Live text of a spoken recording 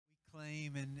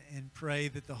name and pray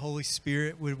that the Holy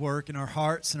Spirit would work in our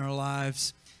hearts and our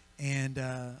lives and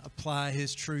apply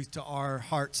His truth to our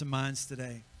hearts and minds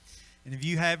today. And if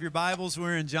you have your Bibles,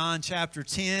 we're in John chapter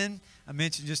 10. I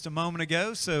mentioned just a moment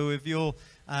ago, so if you'll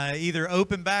either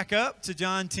open back up to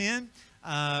John 10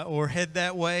 or head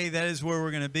that way, that is where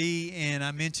we're going to be. And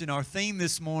I mentioned our theme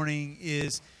this morning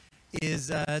is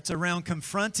it's around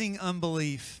confronting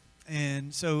unbelief.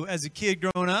 And so as a kid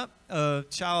growing up, a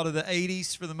child of the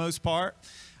 80s for the most part,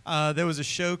 there was a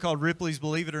show called Ripley's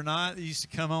Believe It or Not that used to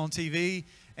come on TV.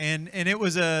 And there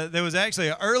was actually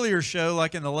an earlier show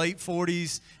like in the late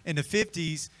 40s and the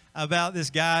 50s about this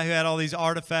guy who had all these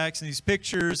artifacts and these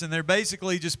pictures, and they're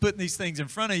basically just putting these things in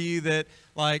front of you that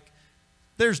like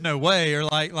there's no way, or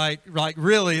like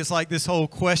really it's like this whole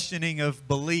questioning of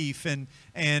belief. And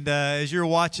as you're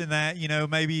watching that, you know,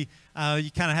 maybe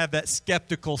you kind of have that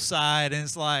skeptical side, and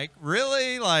it's like,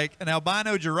 really, like an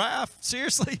albino giraffe,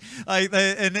 seriously?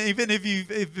 And even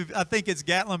if I think it's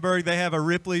Gatlinburg, they have a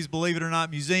Ripley's Believe It or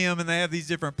Not museum, and they have these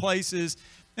different places,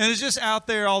 and it's just out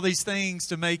there all these things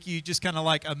to make you just kind of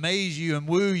like amaze you and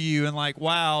woo you, and like,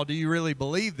 wow, do you really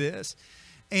believe this?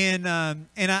 And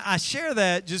I share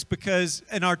that just because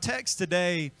in our text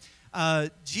today,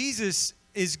 Jesus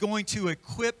is going to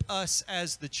equip us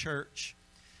as the church.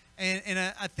 And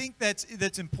I think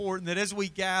that's important, that as we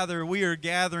gather, we are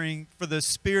gathering for the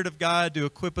Spirit of God to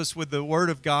equip us with the Word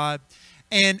of God.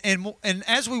 And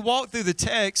as we walk through the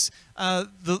text,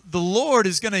 the Lord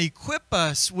is going to equip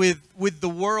us with the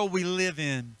world we live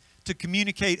in to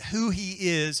communicate who He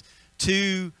is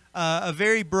to a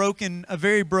very broken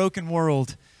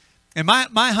world. And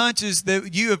my hunch is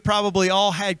that you have probably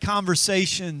all had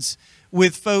conversations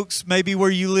with folks maybe where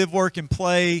you live, work, and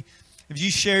play. If you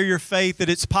share your faith, that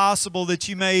it's possible that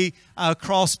you may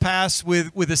cross paths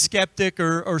with a skeptic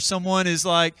or someone is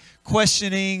like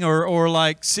questioning or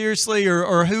like, seriously,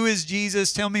 or who is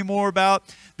Jesus? Tell me more about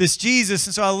this Jesus.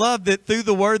 And so I love that through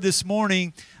the Word this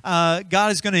morning,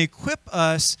 God is going to equip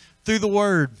us through the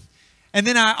Word. And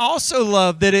then I also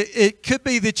love that it could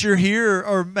be that you're here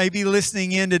or maybe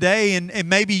listening in today and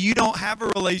maybe you don't have a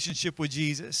relationship with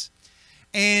Jesus.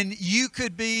 And you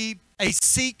could be a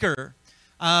seeker.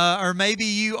 Or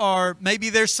maybe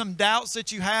there's some doubts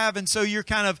that you have, and so you're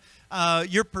kind of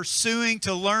you're pursuing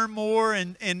to learn more.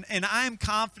 And I am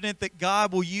confident that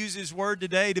God will use His Word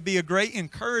today to be a great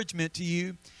encouragement to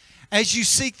you as you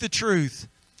seek the truth.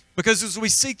 Because as we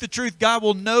seek the truth, God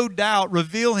will no doubt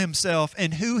reveal Himself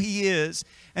and who He is,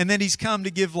 and that He's come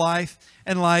to give life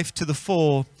and life to the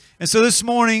full. And so this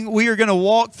morning, we are going to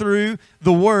walk through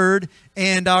the Word,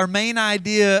 and our main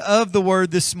idea of the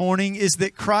Word this morning is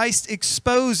that Christ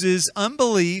exposes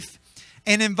unbelief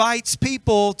and invites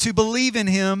people to believe in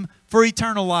Him for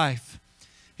eternal life.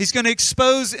 He's going to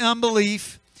expose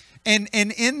unbelief, and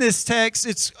in this text,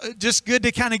 it's just good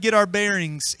to kind of get our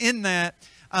bearings in that.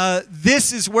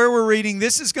 This is where we're reading.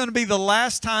 This is going to be the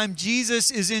last time Jesus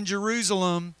is in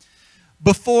Jerusalem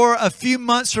before a few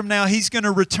months from now, He's going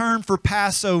to return for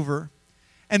Passover.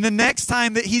 And the next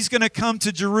time that He's going to come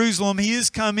to Jerusalem, He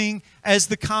is coming as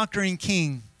the conquering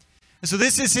King. And so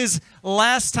this is His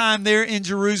last time there in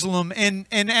Jerusalem. And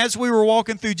as we were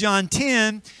walking through John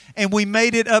 10, and we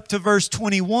made it up to verse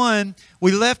 21,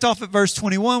 we left off at verse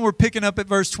 21. We're picking up at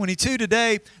verse 22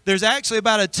 today. There's actually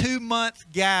about a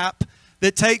 2-month gap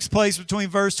that takes place between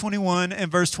verse 21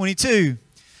 and verse 22.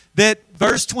 That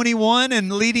verse 21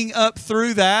 and leading up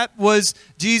through that was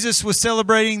Jesus was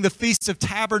celebrating the Feast of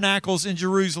Tabernacles in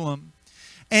Jerusalem.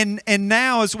 And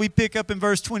now as we pick up in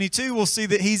verse 22, we'll see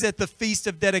that He's at the Feast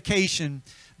of Dedication.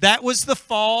 That was the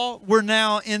fall. We're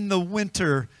now in the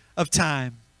winter of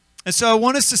time. And so I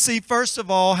want us to see, first of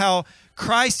all, how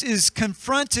Christ is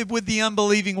confronted with the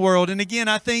unbelieving world. And again,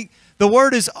 I think the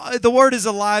Word is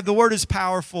alive. The Word is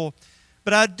powerful.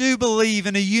 But I do believe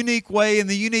in a unique way, in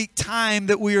the unique time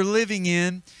that we are living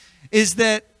in, is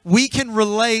that we can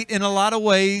relate in a lot of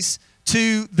ways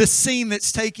to the scene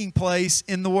that's taking place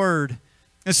in the Word.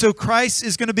 And so Christ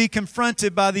is going to be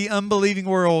confronted by the unbelieving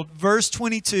world. Verse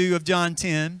 22 of John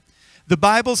 10, the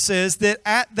Bible says that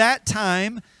at that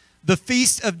time, the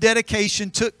Feast of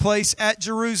Dedication took place at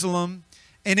Jerusalem,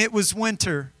 and it was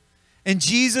winter. And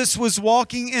Jesus was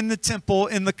walking in the temple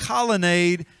in the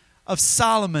colonnade of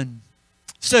Solomon.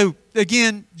 So,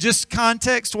 again, just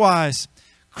context-wise,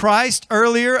 Christ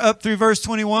earlier, up through verse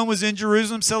 21, was in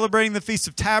Jerusalem celebrating the Feast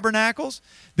of Tabernacles.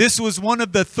 This was one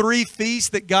of the 3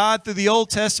 feasts that God, through the Old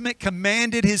Testament,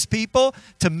 commanded His people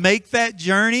to make that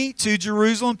journey to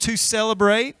Jerusalem to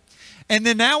celebrate. And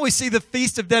then now we see the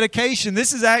Feast of Dedication.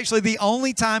 This is actually the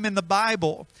only time in the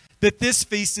Bible that this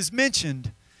feast is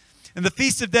mentioned. And the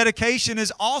Feast of Dedication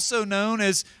is also known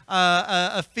as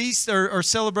a feast or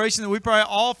celebration that we're probably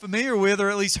all familiar with or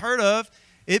at least heard of.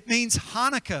 It means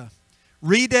Hanukkah.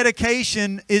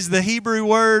 Rededication is the Hebrew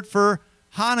word for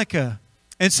Hanukkah.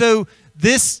 And so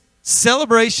this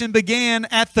celebration began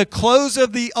at the close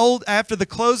of after the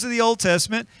close of the Old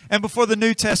Testament and before the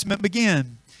New Testament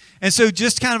began. And so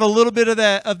just kind of a little bit of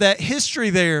that history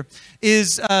there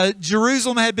is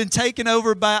Jerusalem had been taken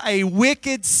over by a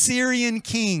wicked Syrian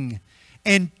king,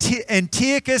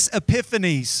 Antiochus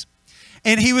Epiphanes.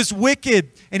 And he was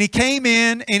wicked, and he came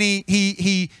in, and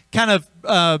he kind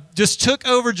of just took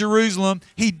over Jerusalem.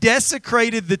 He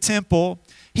desecrated the temple.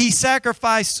 He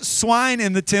sacrificed swine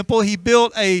in the temple. He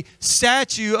built a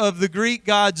statue of the Greek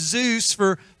god Zeus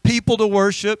for people to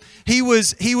worship. He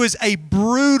was a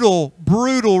brutal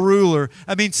ruler.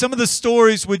 I mean, some of the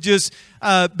stories would just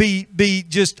be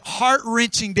just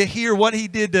heart-wrenching to hear what he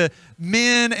did to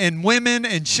men and women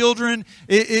and children.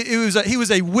 He was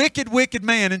a wicked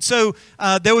man. And so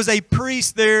there was a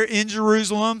priest there in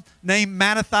Jerusalem named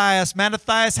Mattathias.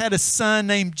 Mattathias had a son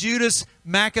named Judas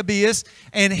Maccabeus,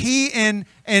 and he and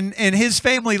his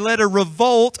family led a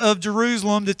revolt of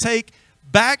Jerusalem to take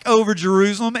back over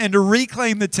Jerusalem and to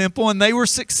reclaim the temple, and they were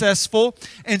successful.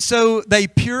 And so they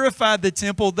purified the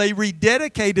temple. They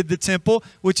rededicated the temple,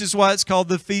 which is why it's called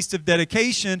the Feast of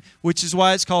Dedication, which is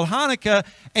why it's called Hanukkah.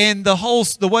 And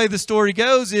the way the story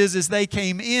goes is, as they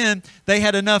came in, they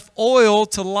had enough oil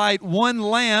to light one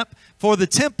lamp for the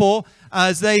temple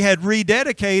as they had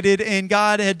rededicated, and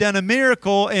God had done a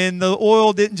miracle, and the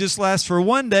oil didn't just last for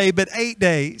one day, but 8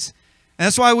 days. And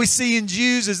that's why we see in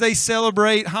Jews, as they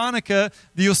celebrate Hanukkah,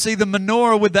 you'll see the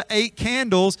menorah with the 8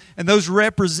 candles, and those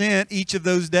represent each of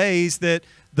those days that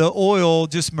the oil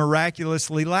just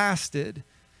miraculously lasted.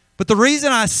 But the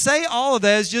reason I say all of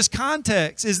that is just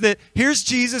context, is that here's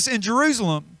Jesus in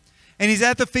Jerusalem, and he's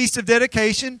at the Feast of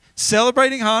Dedication,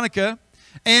 celebrating Hanukkah,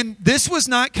 and this was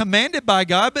not commanded by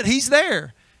God, but he's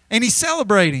there, and he's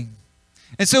celebrating.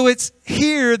 And so it's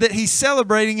here that he's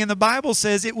celebrating, and the Bible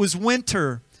says it was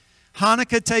winter.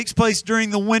 Hanukkah takes place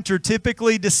during the winter,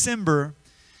 typically December.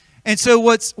 And so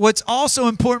what's also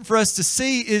important for us to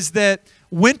see is that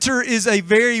winter is a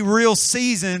very real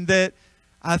season that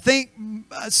I think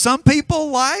some people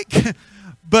like,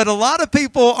 but a lot of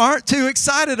people aren't too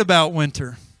excited about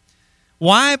winter.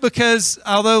 Why? Because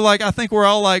although I think we're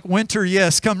all like, winter,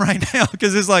 yes, come right now,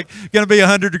 because it's going to be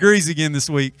 100 degrees again this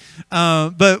week.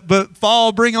 But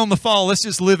fall, bring on the fall. Let's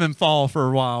just live in fall for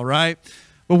a while, right?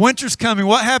 But winter's coming.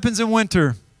 What happens in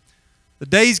winter? The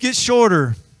days get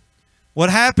shorter. What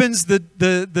happens?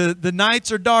 The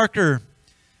nights are darker.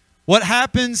 What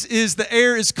happens is the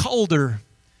air is colder.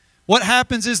 What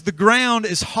happens is the ground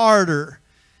is harder.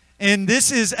 And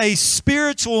this is a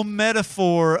spiritual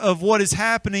metaphor of what is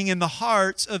happening in the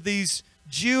hearts of these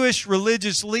Jewish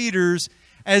religious leaders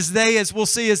as we'll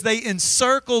see, as they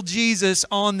encircle Jesus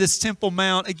on this Temple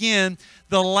Mount. Again,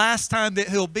 the last time that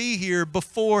he'll be here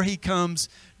before he comes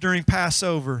during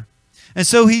Passover. And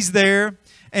so he's there,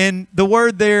 and the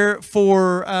word there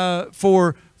for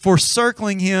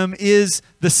circling him is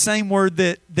the same word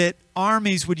that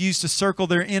armies would use to circle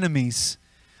their enemies.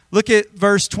 Look at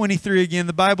verse 23 again.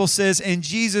 The Bible says, "And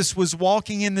Jesus was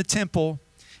walking in the temple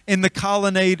in the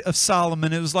colonnade of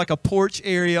Solomon." It was like a porch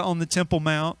area on the Temple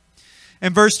Mount.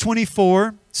 And verse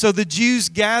 24, "So the Jews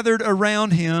gathered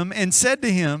around him and said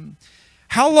to him,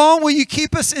 'How long will you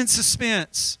keep us in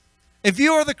suspense? If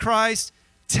you are the Christ,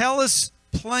 tell us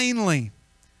plainly.'"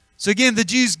 So again, the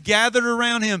Jews gathered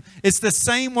around him. It's the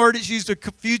same word. It's used a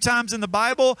few times in the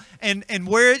Bible, and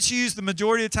where it's used the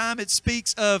majority of the time, it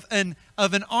speaks of an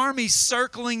army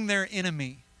circling their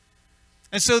enemy.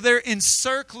 And so they're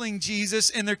encircling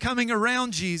Jesus, and they're coming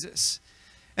around Jesus.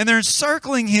 And they're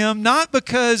encircling him not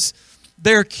because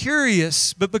they're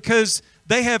curious, but because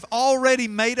they have already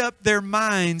made up their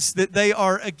minds that they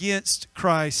are against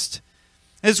Christ.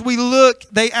 As we look,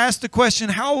 they ask the question,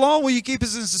 "How long will you keep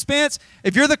us in suspense?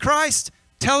 If you're the Christ,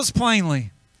 tell us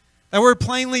plainly." That word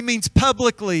plainly means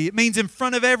publicly. It means in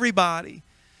front of everybody.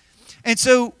 And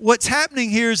so what's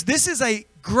happening here is this is a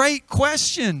great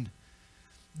question.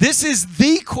 This is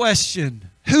the question.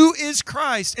 Who is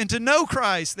Christ? And to know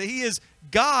Christ, that he is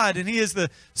God and he is the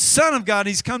Son of God.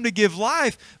 He's come to give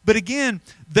life. But again,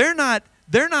 they're not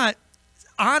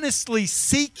honestly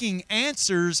seeking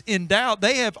answers in doubt.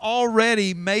 They have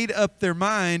already made up their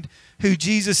mind who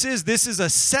Jesus is. This is a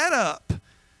setup.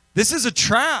 This is a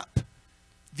trap.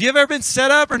 Have you ever been set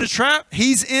up in a trap?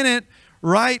 He's in it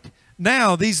right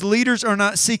now. These leaders are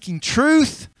not seeking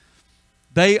truth.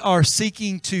 They are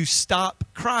seeking to stop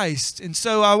Christ. And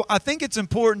so I think it's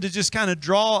important to just kind of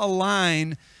draw a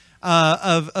line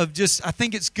of just, I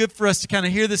think it's good for us to kind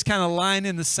of hear this kind of line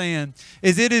in the sand,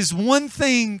 is it is one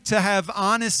thing to have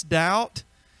honest doubt,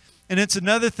 and it's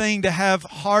another thing to have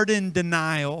hardened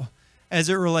denial as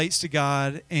it relates to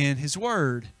God and His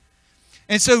Word.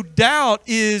 And so doubt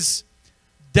can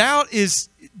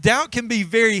be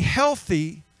very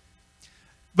healthy,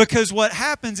 because what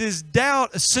happens is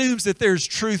doubt assumes that there's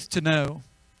truth to know.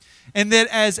 And that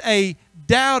as a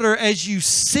doubter, as you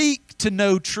seek to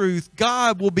know truth,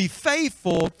 God will be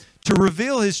faithful to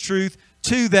reveal His truth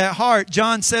to that heart.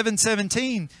 John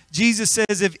 7:17, Jesus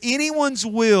says, if anyone's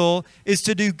will is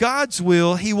to do God's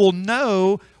will, he will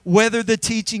know whether the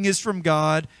teaching is from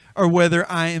God or whether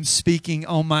I am speaking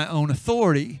on my own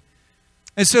authority.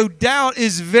 And so doubt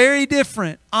is very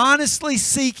different. Honestly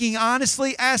seeking,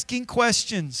 honestly asking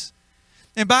questions.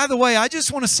 And by the way, I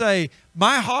just want to say,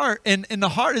 my heart and the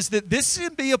heart is that this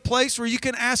should be a place where you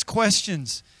can ask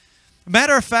questions.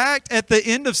 Matter of fact, at the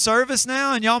end of service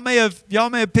now, and y'all may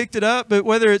have picked it up, but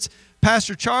whether it's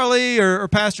Pastor Charlie or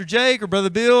Pastor Jake or Brother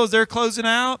Bill as they're closing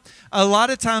out, a lot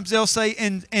of times they'll say,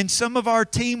 and some of our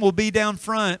team will be down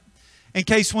front in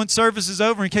case once service is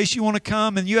over, in case you want to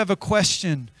come and you have a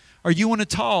question or you want to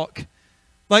talk.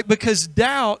 Because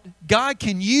doubt, God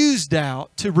can use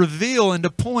doubt to reveal and to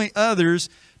point others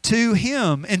to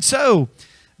Him. And so,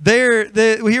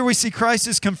 here we see Christ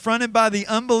is confronted by the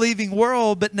unbelieving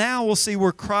world, but now we'll see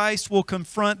where Christ will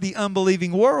confront the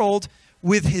unbelieving world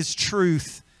with His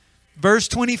truth. Verse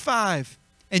 25,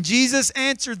 and Jesus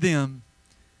answered them,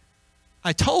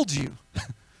 I told you.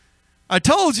 I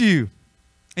told you.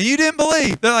 And you didn't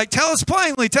believe. They're like, tell us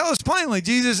plainly, tell us plainly.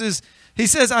 He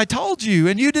says, I told you,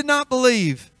 and you did not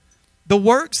believe. The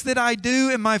works that I do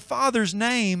in my Father's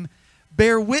name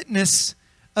bear witness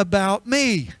about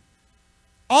me.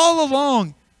 All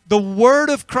along, the Word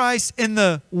of Christ and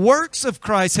the works of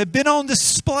Christ have been on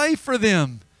display for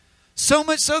them. So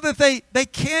much so that they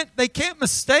can't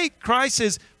mistake. Christ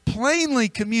has plainly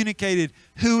communicated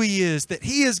who He is, that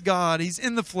He is God, He's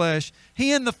in the flesh,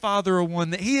 He and the Father are one,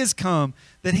 that He has come,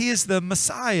 that He is the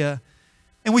Messiah.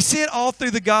 And we see it all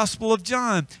through the Gospel of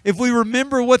John. If we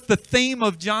remember what the theme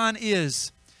of John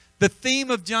is, the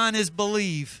theme of John is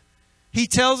believe. He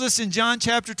tells us in John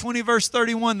chapter 20, verse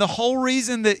 31, the whole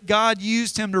reason that God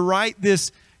used him to write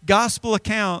this gospel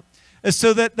account is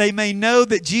so that they may know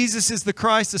that Jesus is the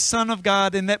Christ, the Son of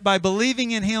God, and that by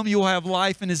believing in Him, you will have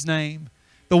life in His name.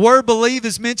 The word believe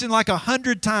is mentioned like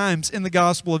 100 times in the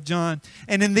Gospel of John.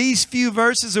 And in these few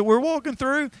verses that we're walking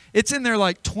through, it's in there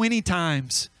like 20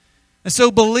 times. And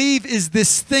so believe is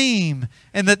this theme,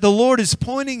 and that the Lord is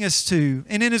pointing us to.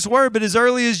 And in His Word, but as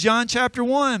early as John chapter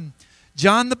 1,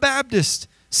 John the Baptist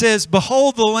says,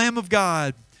 behold the Lamb of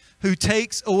God who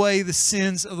takes away the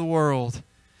sins of the world.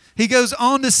 He goes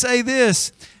on to say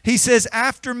this. He says,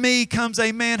 after me comes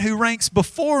a man who ranks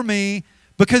before me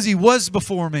because he was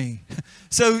before me.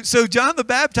 So John the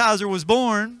Baptizer was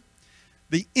born,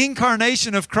 the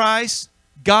incarnation of Christ,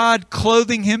 God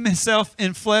clothing Himself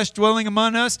in flesh, dwelling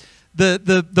among us.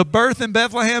 The birth in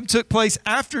Bethlehem took place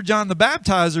after John the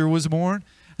Baptizer was born.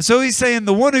 And so He's saying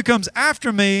the one who comes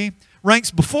after me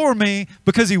ranks before me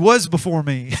because He was before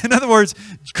me. In other words,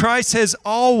 Christ has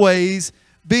always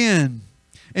been.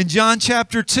 In John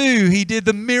chapter 2, He did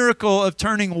the miracle of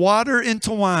turning water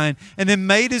into wine and then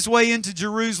made His way into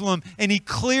Jerusalem, and He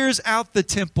clears out the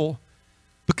temple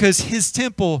because His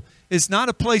temple is not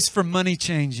a place for money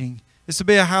changing. It's to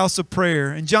be a house of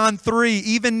prayer. In John 3,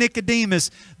 even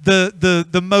Nicodemus,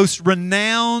 the most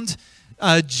renowned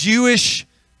Jewish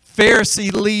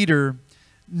Pharisee leader,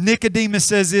 Nicodemus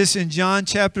says this in John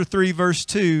chapter 3, verse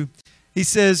 2. He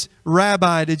says,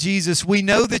 Rabbi, to Jesus, we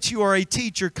know that you are a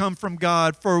teacher come from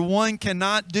God, for one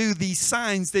cannot do these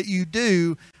signs that you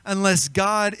do unless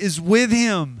God is with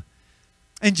him.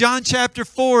 In John chapter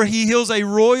 4, He heals a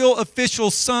royal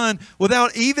official's son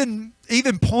without even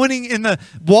walking in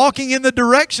the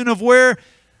direction of where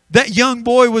that young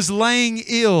boy was laying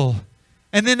ill.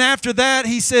 And then after that,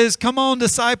 He says, come on,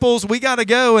 disciples, we got to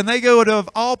go. And they go to, of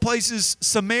all places,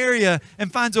 Samaria,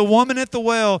 and finds a woman at the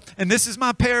well. And this is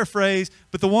my paraphrase,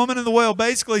 but the woman at the well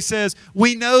basically says,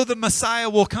 we know the Messiah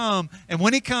will come. And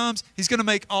when He comes, He's going to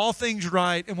make all things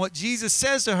right. And what Jesus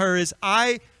says to her is,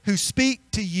 I who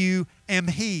speak to you am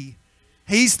He.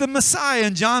 He's the Messiah.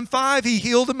 In John 5, He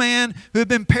healed a man who had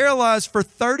been paralyzed for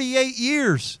 38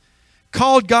 years.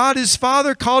 Called God His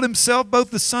Father, called Himself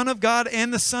both the Son of God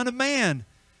and the Son of Man.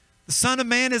 The Son of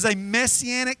Man is a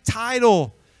messianic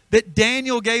title that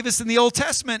Daniel gave us in the Old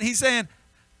Testament. He's saying,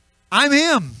 I'm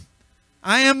Him.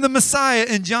 I am the Messiah.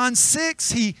 In John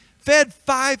 6, He fed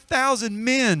 5,000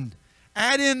 men.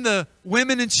 Add in the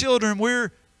women and children.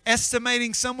 We're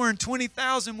estimating somewhere in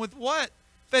 20,000 with what?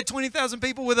 Fed 20,000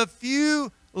 people with a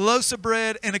few loaves of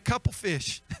bread and a couple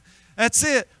fish. That's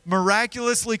it.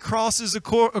 Miraculously crosses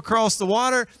across the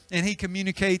water, and he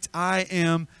communicates, I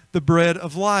am the bread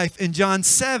of life. In John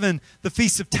 7, the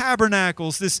Feast of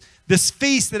Tabernacles, this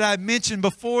feast that I mentioned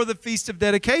before the Feast of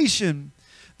Dedication,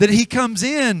 that he comes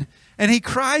in and he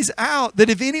cries out that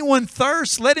if anyone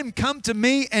thirsts, let him come to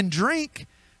me and drink.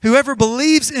 Whoever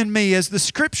believes in me, as the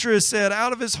scripture has said,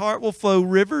 out of his heart will flow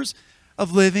rivers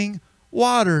of living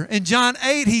water. In John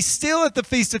 8, he's still at the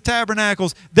Feast of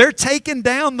Tabernacles. They're taking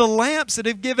down the lamps that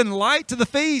have given light to the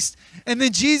feast. And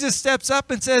then Jesus steps up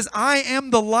and says, I am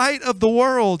the light of the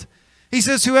world. He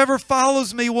says, whoever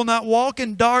follows me will not walk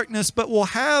in darkness, but will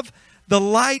have the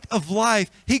light of life.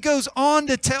 He goes on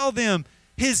to tell them,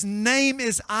 his name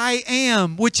is I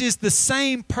Am, which is the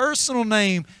same personal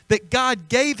name that God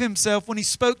gave himself when he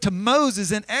spoke to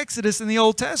Moses in Exodus in the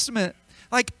Old Testament.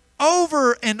 Like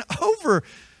over and over,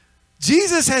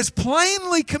 Jesus has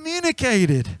plainly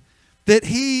communicated that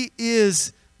he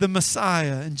is the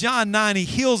Messiah. In John 9, he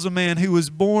heals a man who was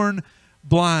born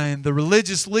blind. The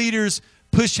religious leaders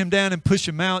push him down and push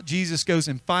him out. Jesus goes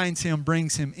and finds him,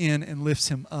 brings him in, and lifts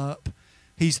him up.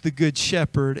 He's the good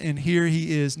shepherd, and here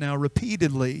he is now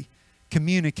repeatedly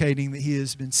communicating that he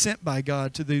has been sent by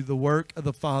God to do the work of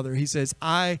the Father. He says,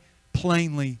 I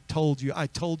plainly told you,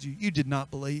 you did not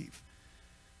believe.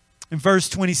 In verse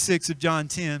 26 of John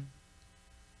 10,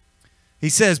 he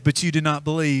says, but you do not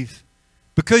believe,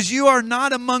 because you are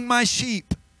not among my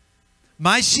sheep.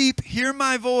 My sheep hear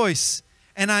my voice,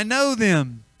 and I know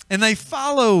them, and they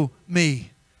follow me.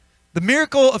 The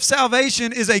miracle of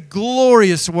salvation is a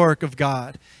glorious work of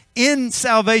God. In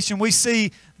salvation, we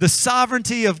see the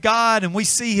sovereignty of God, and we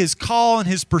see his call and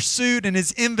his pursuit and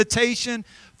his invitation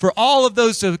for all of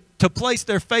those to place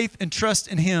their faith and trust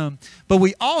in him. But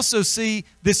we also see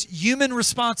this human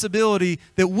responsibility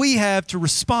that we have to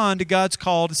respond to God's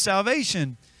call to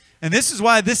salvation. And this is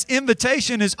why this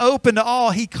invitation is open to all.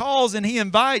 He calls and he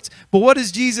invites. But what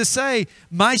does Jesus say?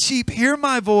 My sheep hear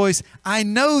my voice. I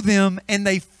know them and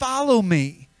they follow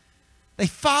me. They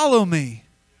follow me.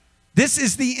 This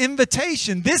is the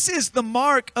invitation. This is the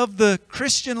mark of the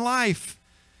Christian life.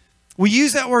 We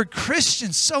use that word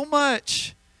Christian so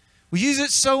much. We use it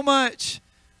so much.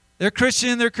 They're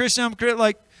Christian, I'm Christian.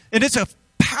 And it's a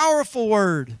powerful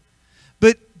word.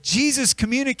 But Jesus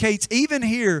communicates even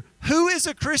here, who is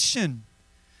a Christian?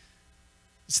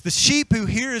 It's the sheep who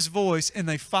hear his voice and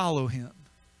they follow him.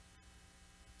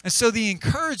 And so the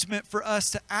encouragement for us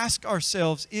to ask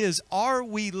ourselves is, are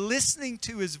we listening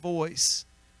to his voice?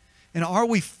 And are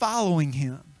we following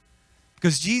him?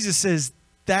 Because Jesus says,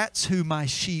 that's who my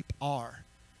sheep are.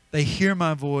 They hear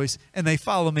my voice and they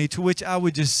follow me, to which I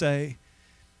would just say,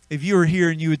 if you were here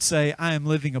and you would say, I am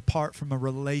living apart from a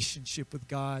relationship with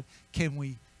God, can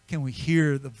we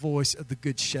hear the voice of the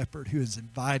Good Shepherd who is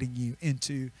inviting you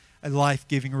into a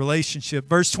life-giving relationship?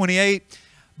 Verse 28,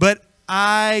 but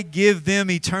I give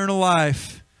them eternal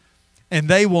life, and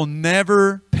they will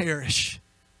never perish.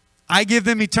 I give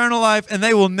them eternal life, and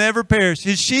they will never perish.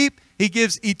 His sheep, he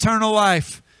gives eternal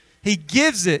life. He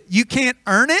gives it. You can't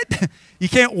earn it. You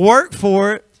can't work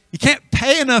for it. You can't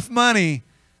pay enough money.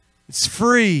 It's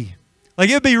free. Like,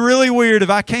 it'd be really weird if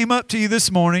I came up to you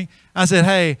this morning, I said,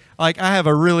 hey, I have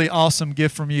a really awesome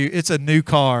gift from you. It's a new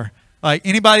car. Like,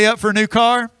 anybody up for a new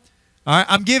car? All right,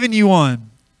 I'm giving you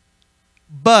one.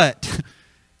 But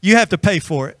you have to pay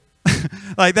for it.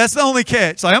 Like, that's the only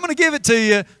catch. Like, I'm going to give it to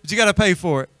you, but you got to pay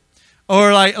for it.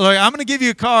 Or like I'm going to give you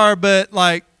a car, but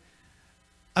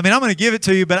I'm going to give it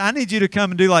to you, but I need you to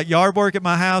come and do yard work at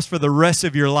my house for the rest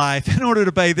of your life in order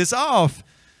to pay this off.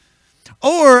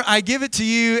 Or I give it to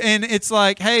you and it's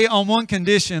like, hey, on one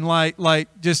condition,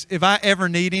 just if I ever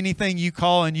need anything, you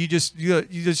call and you just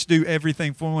do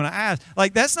everything for me when I ask.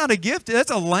 That's not a gift.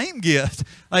 That's a lame gift.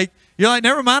 You're like,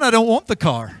 never mind, I don't want the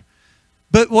car.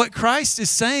 But what Christ is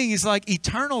saying is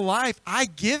eternal life, I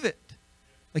give it.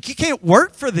 You can't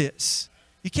work for this.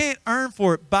 You can't earn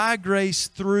for it. By grace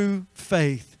through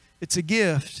faith. It's a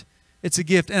gift. It's a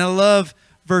gift. And I love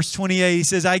verse 28. He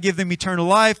says, I give them eternal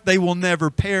life. They will never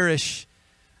perish.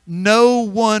 No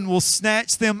one will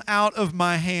snatch them out of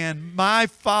my hand. My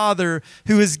Father,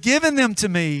 who has given them to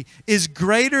me, is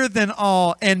greater than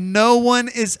all, and no one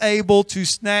is able to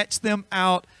snatch them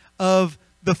out of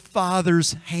the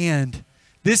Father's hand.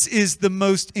 This is the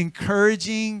most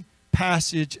encouraging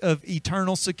passage of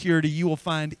eternal security you will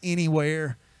find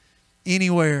anywhere.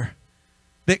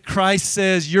 That Christ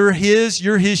says, you're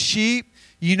his sheep.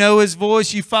 You know his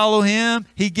voice, you follow him.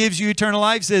 He gives you eternal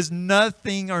life. He says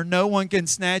nothing or no one can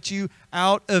snatch you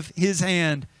out of his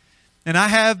hand. And I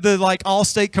have the like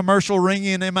Allstate commercial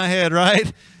ringing in my head,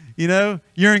 right? You know,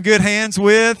 you're in good hands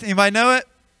with, anybody know it?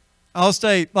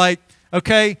 Allstate, like,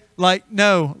 okay, like,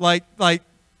 no, like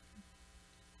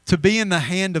to be in the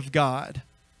hand of God.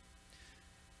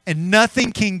 And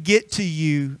nothing can get to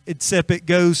you except it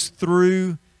goes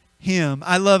through Him.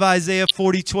 I love Isaiah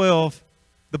 40:12.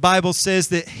 The Bible says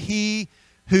that He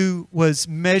who was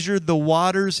measured the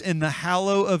waters in the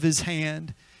hollow of His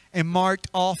hand and marked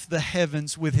off the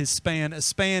heavens with His span. A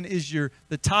span is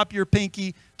the top of your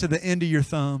pinky to the end of your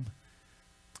thumb.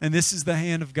 And this is the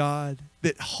hand of God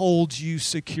that holds you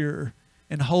secure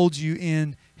and holds you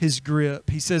in His grip.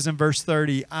 He says in verse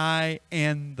 30, I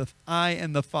and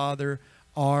the Father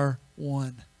are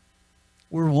one.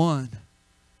 We're one.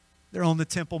 They're on the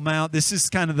Temple Mount. This is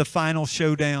kind of the final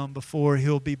showdown before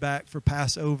He'll be back for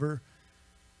Passover.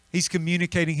 He's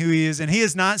communicating who He is. And He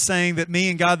is not saying that me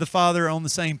and God the Father are on the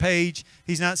same page.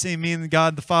 He's not saying me and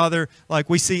God the Father, like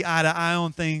we see eye to eye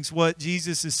on things. What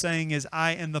Jesus is saying is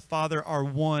I and the Father are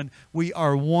one. We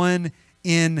are one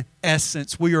in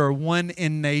essence. We are one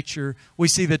in nature. We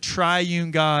see the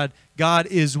triune God. God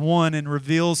is one and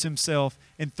reveals Himself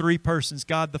in three persons.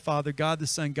 God the Father, God the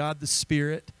Son, God the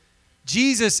Spirit.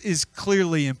 Jesus is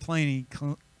clearly and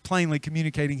plainly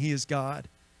communicating He is God.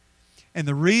 And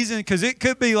the reason, because it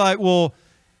could be like, well,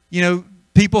 you know,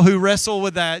 people who wrestle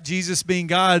with that, Jesus being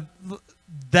God,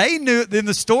 they knew it. In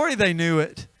the story, they knew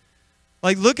it.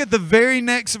 Like, look at the very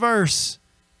next verse.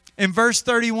 In verse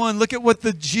 31, look at what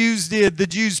the Jews did. The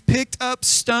Jews picked up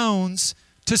stones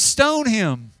to stone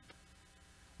Him.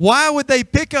 Why would they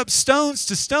pick up stones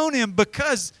to stone Him?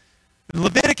 Because in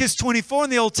Leviticus 24 in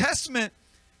the Old Testament,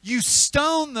 you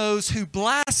stone those who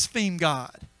blaspheme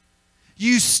God.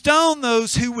 You stone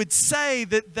those who would say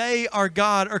that they are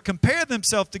God or compare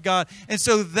themselves to God. And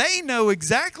so they know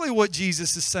exactly what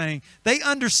Jesus is saying. They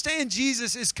understand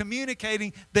Jesus is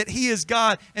communicating that He is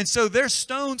God. And so their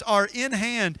stones are in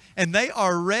hand and they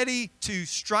are ready to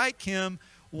strike Him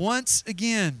once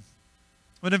again.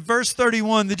 But in verse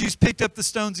 31, the Jews picked up the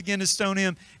stones again to stone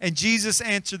Him. And Jesus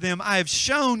answered them, I have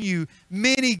shown you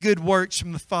many good works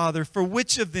from the Father. For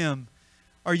which of them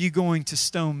are you going to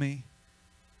stone me?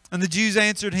 And the Jews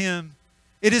answered Him,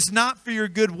 it is not for your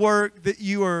good work that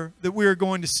we are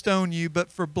going to stone you,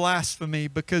 but for blasphemy,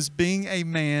 because being a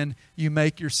man, you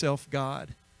make yourself God.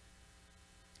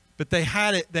 But they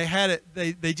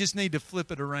just need to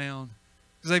flip it around.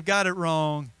 Because they've got it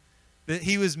wrong. That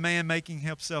He was man making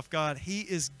Himself God. He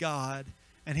is God,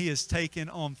 and He has taken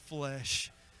on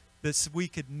flesh that we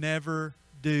could never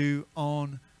do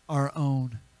on our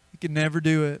own. We could never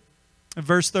do it. In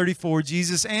verse 34,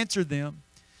 Jesus answered them,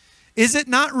 is it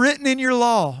not written in your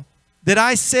law that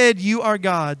I said you are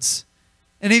gods?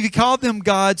 And He called them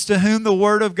gods to whom the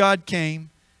word of God came,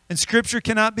 and Scripture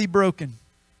cannot be broken.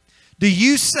 Do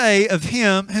you say of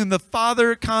Him whom the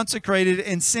Father consecrated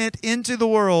and sent into the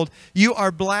world, you are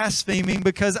blaspheming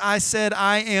because I said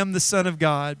I am the Son of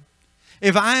God?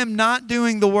 If I am not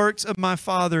doing the works of my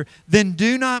Father, then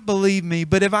do not believe me.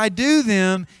 But if I do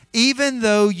them, even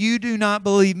though you do not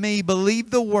believe me, believe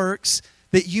the works,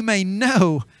 that you may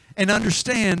know and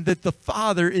understand that the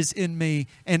Father is in me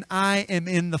and I am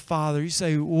in the Father. You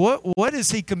say, what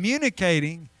is He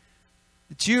communicating?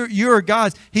 That you are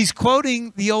God's. He's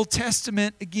quoting the Old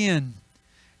Testament again.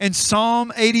 In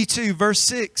Psalm 82, verse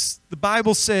 6, the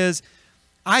Bible says,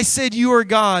 I said you are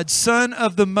God, Son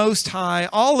of the Most High,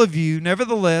 all of you,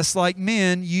 nevertheless, like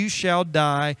men, you shall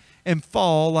die and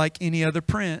fall like any other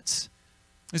prince.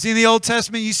 You see, in the Old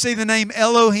Testament, you see the name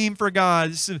Elohim for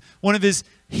God. This is one of His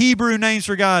Hebrew names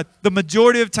for God. The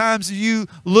majority of times you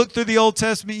look through the Old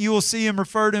Testament, you will see Him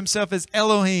refer to Himself as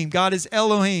Elohim. God is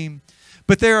Elohim.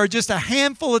 But there are just a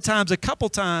handful of times, a couple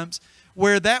times,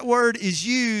 where that word is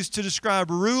used to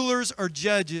describe rulers or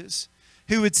judges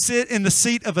who would sit in the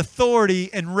seat of authority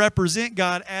and represent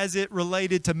God as it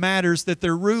related to matters that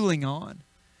they're ruling on.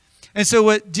 And so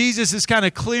what Jesus is kind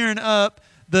of clearing up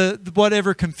the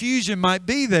whatever confusion might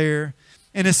be there.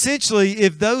 And essentially,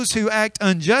 if those who act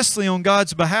unjustly on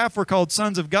God's behalf were called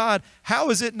sons of God, how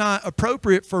is it not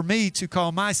appropriate for me to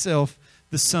call myself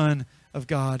the Son of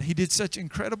God? He did such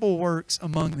incredible works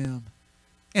among them.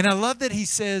 And I love that He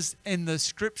says, and the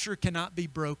Scripture cannot be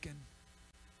broken.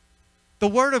 The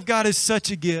Word of God is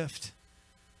such a gift.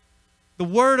 The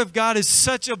Word of God is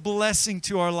such a blessing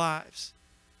to our lives.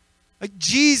 Like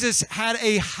Jesus had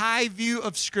a high view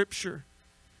of Scripture.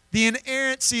 The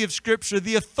inerrancy of Scripture,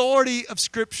 the authority of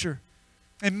Scripture.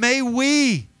 And may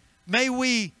we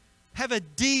have a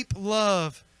deep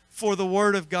love for the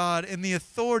Word of God and the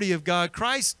authority of God.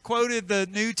 Christ quoted the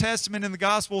New Testament in the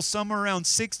Gospel somewhere around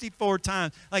 64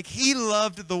 times. Like, he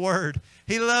loved the Word.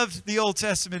 He loved the Old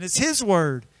Testament. It's his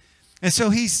Word. And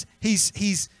so he's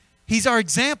our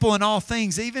example in all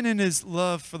things, even in his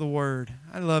love for the Word.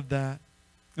 I love that.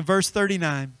 In verse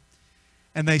 39,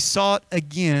 and they sought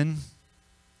again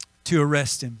to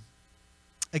arrest him.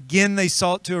 Again they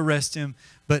sought to arrest him,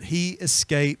 but he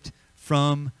escaped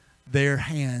from their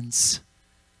hands.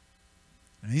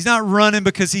 And he's not running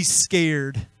because he's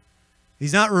scared.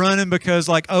 He's not running because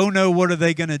like, oh no, what are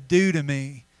they going to do to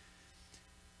me?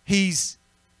 He's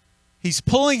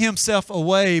pulling himself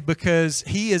away because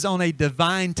he is on a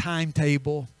divine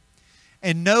timetable.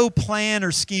 And no plan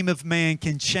or scheme of man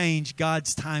can change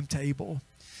God's timetable.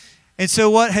 And so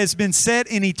what has been set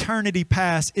in eternity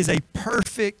past is a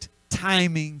perfect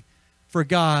timing for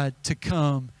God to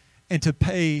come and to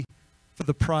pay for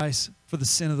the price for the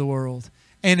sin of the world.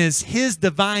 And as his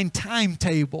divine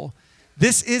timetable,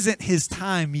 this isn't his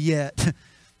time yet.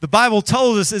 The Bible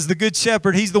told us as the good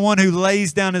shepherd, he's the one who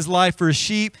lays down his life for his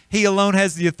sheep. He alone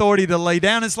has the authority to lay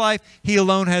down his life. He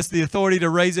alone has the authority to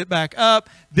raise it back up.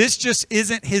 This just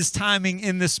isn't his timing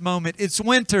in this moment. It's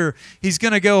winter. He's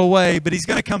going to go away, but he's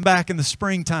going to come back in the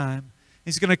springtime.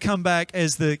 He's going to come back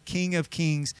as the King of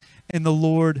Kings and the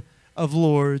Lord of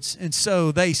Lords. And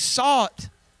so they sought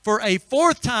for a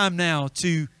fourth time now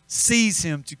to seize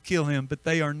him, to kill him, but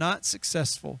they are not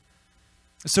successful.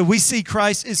 So we see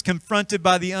Christ is confronted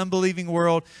by the unbelieving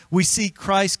world. We see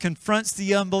Christ confronts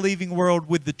the unbelieving world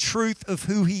with the truth of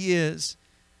who he is.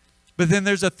 But then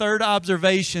there's a third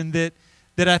observation that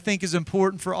I think is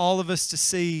important for all of us to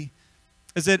see,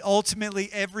 is that ultimately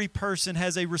every person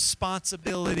has a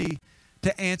responsibility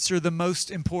to answer the most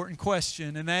important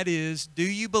question, and that is, do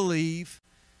you believe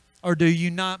or do you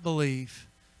not believe?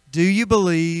 Do you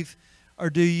believe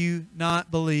or do you not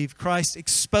believe? Christ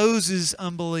exposes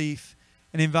unbelief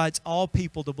and invites all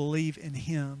people to believe in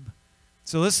him.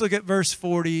 So let's look at verse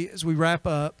 40 as we wrap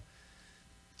up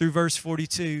through verse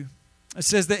 42. It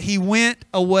says that he went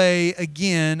away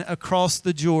again across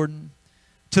the Jordan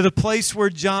to the place where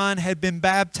John had been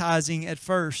baptizing at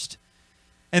first.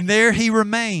 And there he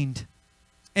remained.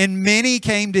 And many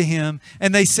came to him,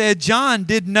 and they said, John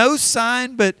did no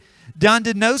sign, but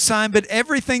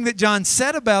everything that John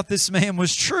said about this man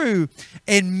was true.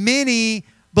 And many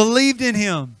believed in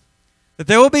him. That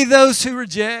there will be those who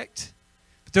reject,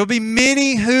 but there will be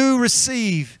many who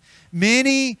receive,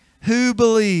 many who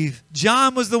believe.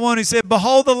 John was the one who said,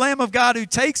 behold the Lamb of God who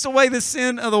takes away the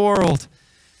sin of the world.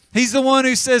 He's the one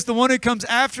who says, the one who comes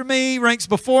after me ranks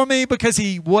before me because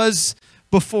he was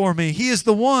before me. He is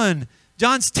the one.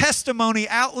 John's testimony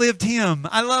outlived him.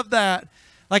 I love that.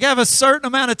 Like, I have a certain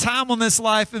amount of time on this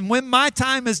life, and when my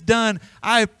time is done,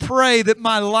 I pray that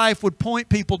my life would point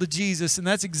people to Jesus, and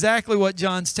that's exactly what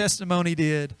John's testimony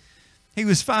did. He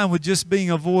was fine with just being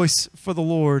a voice for the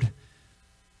Lord.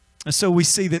 And so we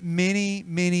see that many,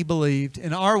 many believed,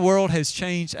 and our world has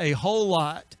changed a whole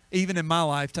lot, even in my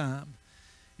lifetime.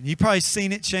 And you've probably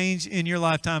seen it change in your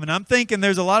lifetime, and I'm thinking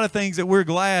there's a lot of things that we're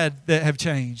glad that have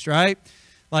changed, right?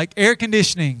 Like air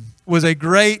conditioning was a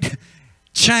great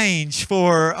change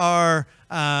for our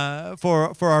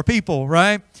people,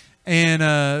 right?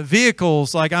 And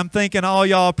vehicles, like I'm thinking all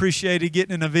y'all appreciated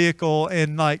getting in a vehicle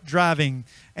and like driving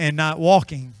and not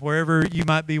walking wherever you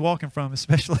might be walking from,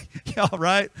 especially y'all,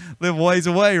 right? Live ways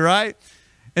away, right?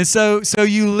 And so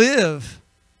you live,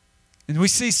 and we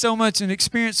see so much and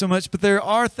experience so much, but there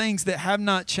are things that have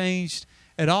not changed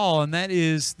at all, and that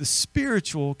is the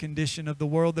spiritual condition of the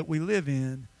world that we live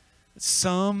in.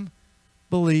 Some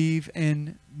believe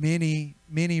and many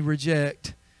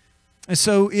reject. And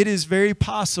so it is very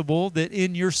possible that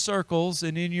in your circles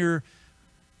and in your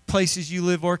places you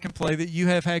live, work, and play, that you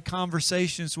have had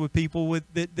conversations with people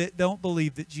that don't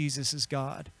believe that Jesus is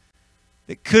God.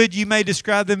 You may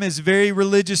describe them as very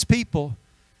religious people.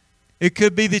 It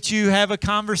could be that you have a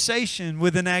conversation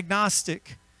with an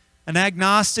agnostic. An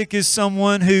agnostic is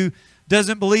someone who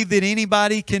doesn't believe that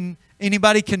anybody can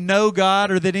know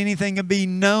God or that anything can be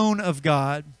known of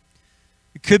God.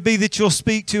 It could be that you'll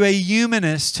speak to a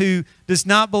humanist who does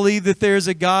not believe that there is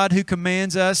a God who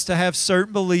commands us to have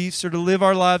certain beliefs or to live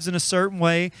our lives in a certain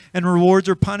way and rewards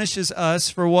or punishes us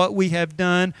for what we have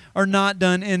done or not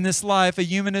done in this life. A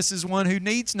humanist is one who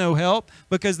needs no help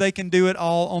because they can do it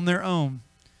all on their own.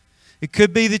 It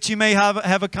could be that you may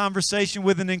have a conversation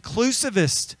with an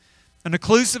inclusivist. An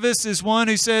inclusivist is one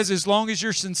who says as long as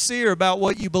you're sincere about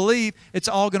what you believe, it's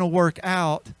all going to work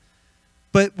out.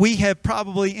 But we have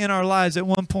probably in our lives at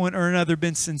one point or another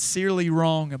been sincerely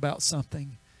wrong about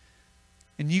something.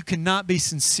 And you cannot be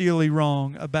sincerely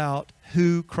wrong about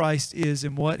who Christ is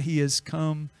and what he has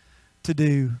come to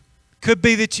do. Could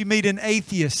be that you meet an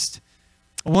atheist,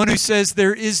 one who says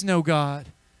there is no God.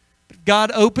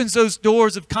 God opens those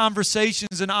doors of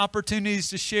conversations and opportunities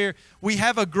to share. We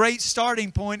have a great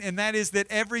starting point, and that is that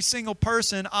every single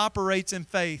person operates in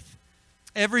faith.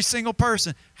 Every single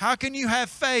person. How can you have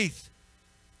faith?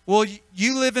 Well,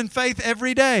 you live in faith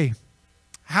every day.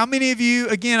 How many of you,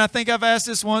 again, I think I've asked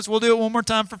this once, we'll do it one more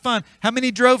time for fun. How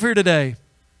many drove here today?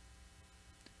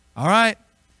 All right.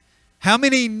 How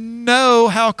many know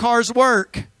how cars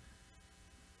work?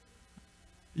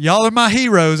 Y'all are my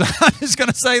heroes. I'm just going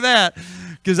to say that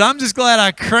because I'm just glad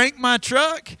I cranked my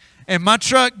truck and my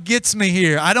truck gets me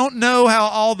here. I don't know how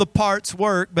all the parts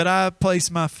work, but I place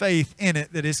my faith in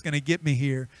it that it's going to get me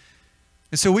here.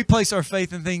 And so we place our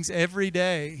faith in things every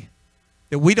day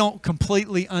that we don't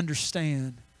completely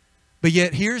understand. But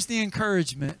yet here's the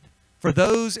encouragement for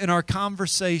those in our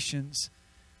conversations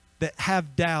that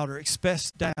have doubt or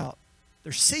express doubt.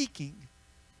 They're seeking.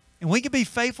 And we can be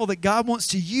faithful that God wants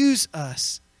to use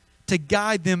us to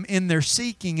guide them in their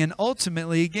seeking. And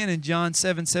ultimately, again, in John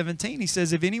 7:17, he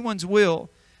says, if anyone's will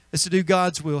is to do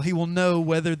God's will, he will know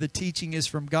whether the teaching is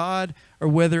from God or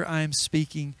whether I am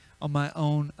speaking on my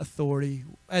own authority.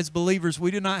 As believers, we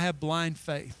do not have blind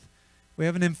faith. We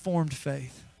have an informed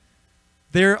faith.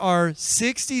 There are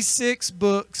 66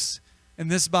 books in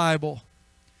this Bible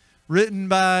written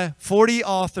by 40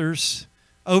 authors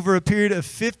over a period of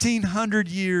 1,500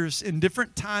 years in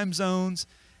different time zones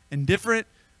and different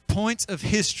points of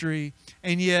history,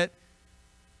 and yet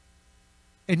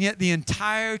the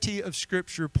entirety of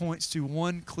Scripture points to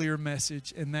one clear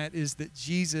message, and that is that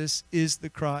Jesus is the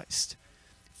Christ.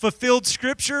 Fulfilled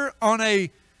Scripture on a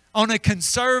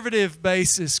conservative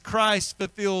basis, Christ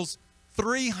fulfills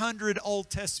 300 Old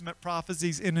Testament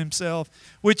prophecies in himself,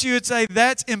 which you would say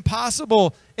that's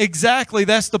impossible. Exactly,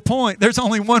 that's the point. There's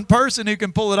only one person who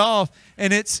can pull it off,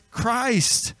 and it's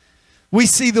Christ. We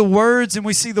see the words and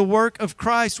we see the work of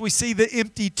Christ. We see the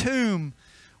empty tomb.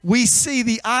 We see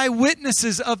the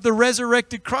eyewitnesses of the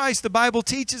resurrected Christ. The Bible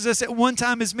teaches us at one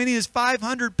time as many as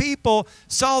 500 people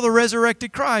saw the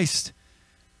resurrected Christ.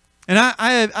 And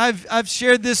I've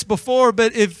shared this before,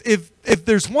 but if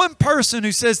there's one person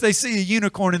who says they see a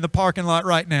unicorn in the parking lot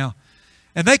right now,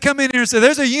 and they come in here and say,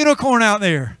 there's a unicorn out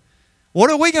there, what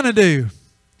are we going to do?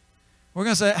 We're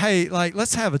going to say, hey,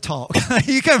 let's have a talk.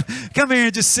 You come here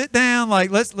and just sit down,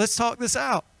 let's talk this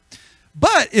out.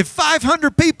 But if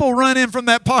 500 people run in from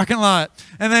that parking lot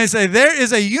and they say, there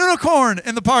is a unicorn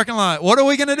in the parking lot, what are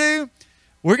we going to do?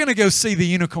 We're going to go see the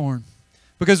unicorn.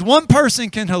 Because one person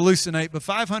can hallucinate, but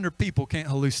 500 people can't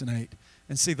hallucinate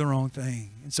and see the wrong thing.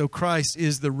 And so Christ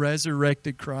is the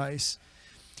resurrected Christ.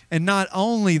 And not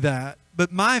only that,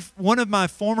 but one of my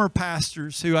former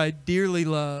pastors who I dearly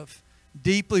love,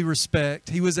 deeply respect,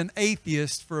 he was an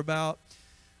atheist for about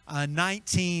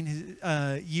 19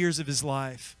 years of his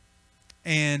life.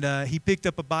 And he picked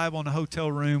up a Bible in a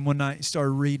hotel room one night and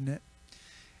started reading it.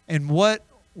 And what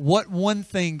one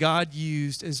thing God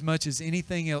used as much as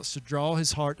anything else to draw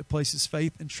his heart to place his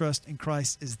faith and trust in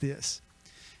Christ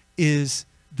is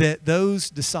that those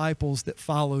disciples that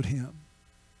followed him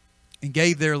and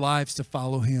gave their lives to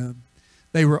follow him,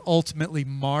 they were ultimately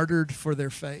martyred for their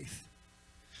faith.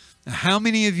 Now, how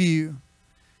many of you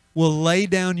will lay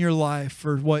down your life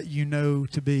for what you know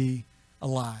to be a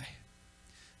lie?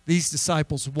 These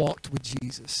disciples walked with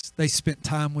Jesus. They spent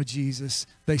time with Jesus.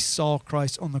 They saw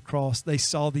Christ on the cross. They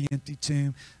saw the empty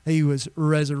tomb. He was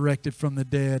resurrected from the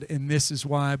dead. And this is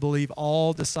why I believe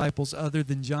all disciples other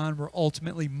than John were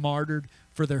ultimately martyred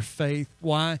for their faith.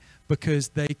 Why? Because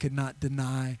they could not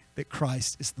deny that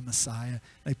Christ is the Messiah.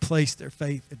 They placed their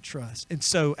faith and trust. And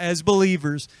so as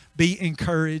believers, be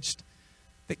encouraged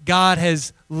that God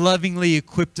has lovingly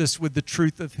equipped us with the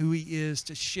truth of who he is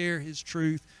to share his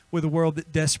truth with a world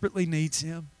that desperately needs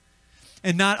him.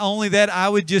 And not only that, I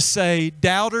would just say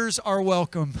doubters are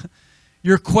welcome.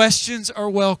 Your questions are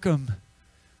welcome.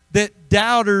 That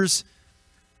doubters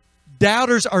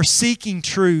are seeking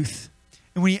truth.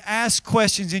 And when you ask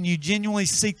questions and you genuinely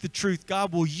seek the truth,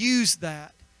 God will use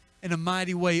that in a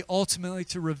mighty way ultimately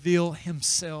to reveal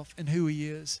himself and who he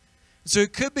is. So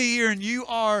it could be here and you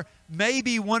are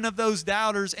maybe one of those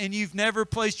doubters and you've never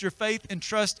placed your faith and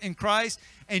trust in Christ,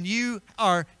 and you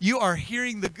are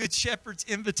hearing the Good Shepherd's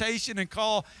invitation and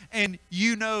call, and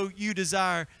you know you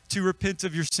desire to repent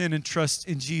of your sin and trust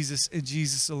in Jesus and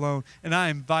Jesus alone. And I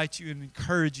invite you and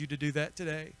encourage you to do that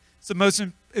today. It's the most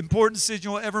important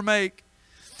decision you'll ever make.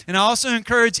 And I also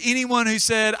encourage anyone who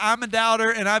said, I'm a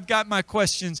doubter and I've got my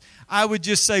questions, I would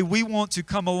just say we want to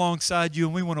come alongside you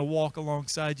and we want to walk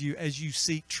alongside you as you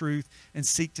seek truth and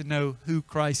seek to know who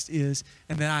Christ is.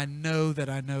 And then I know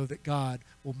that God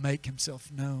will make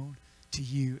himself known to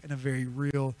you in a very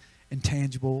real and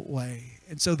tangible way.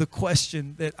 And so the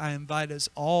question that I invite us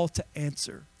all to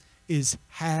answer is,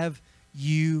 have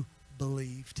you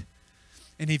believed?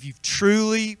 And if you've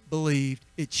truly believed,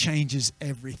 it changes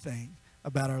everything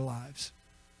about our lives.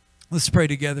 Let's pray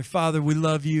together. Father, we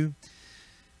love you.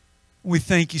 We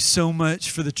thank you so much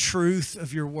for the truth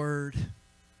of your word.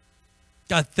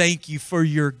 God, thank you for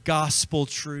your gospel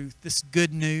truth, this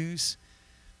good news.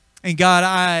 And God,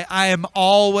 I am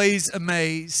always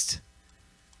amazed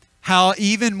how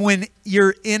even when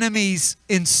your enemies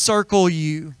encircle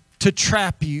you to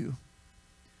trap you,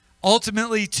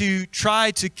 ultimately to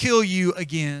try to kill you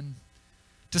again,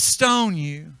 to stone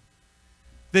you,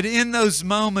 that in those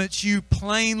moments you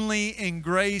plainly in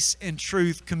grace and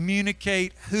truth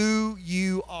communicate who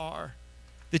you are,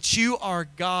 that you are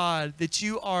God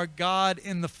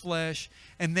in the flesh,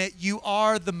 and that you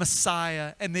are the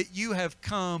Messiah, and that you have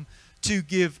come to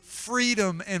give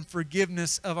freedom and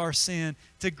forgiveness of our sin,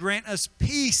 to grant us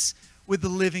peace with the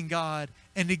living God,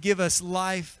 and to give us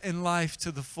life and life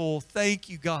to the full. Thank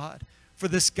you, God, for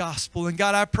this gospel. And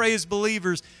God, I pray as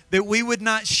believers that we would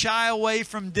not shy away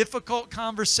from difficult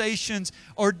conversations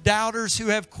or doubters who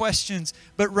have questions,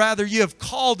 but rather you have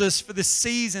called us for this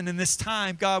season and this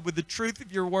time, God, with the truth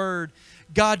of your word,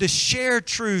 God, to share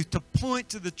truth, to point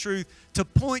to the truth, to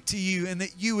point to you, and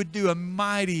that you would do a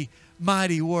mighty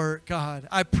work, God.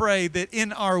 I pray that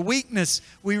in our weakness,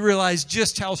 we realize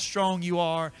just how strong you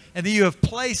are, and that you have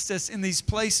placed us in these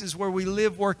places where we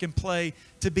live, work, and play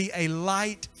to be a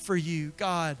light for you.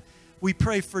 God, we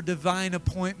pray for divine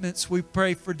appointments. We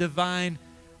pray for divine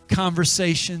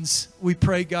conversations. We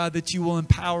pray, God, that you will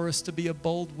empower us to be a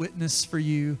bold witness for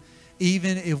you,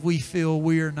 even if we feel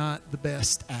we are not the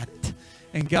best at it.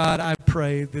 And God, I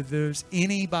pray that there's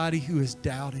anybody who is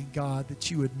doubting, God,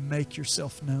 that you would make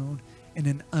yourself known in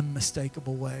an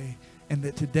unmistakable way, and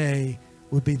that today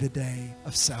would be the day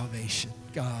of salvation.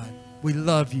 God, we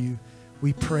love you.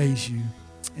 We praise you.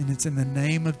 And it's in the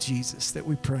name of Jesus that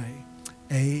we pray.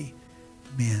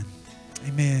 Amen.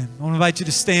 Amen. I want to invite you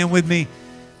to stand with me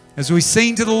as we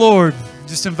sing to the Lord.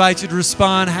 Just invite you to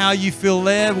respond how you feel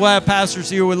led. We'll have pastors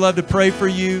here. We'd love to pray for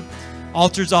you.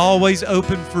 Altars are always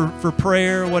open for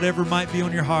prayer, whatever might be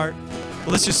on your heart.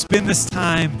 But let's just spend this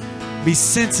time, be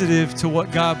sensitive to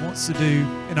what God wants to do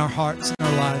in our hearts and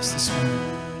our lives this morning.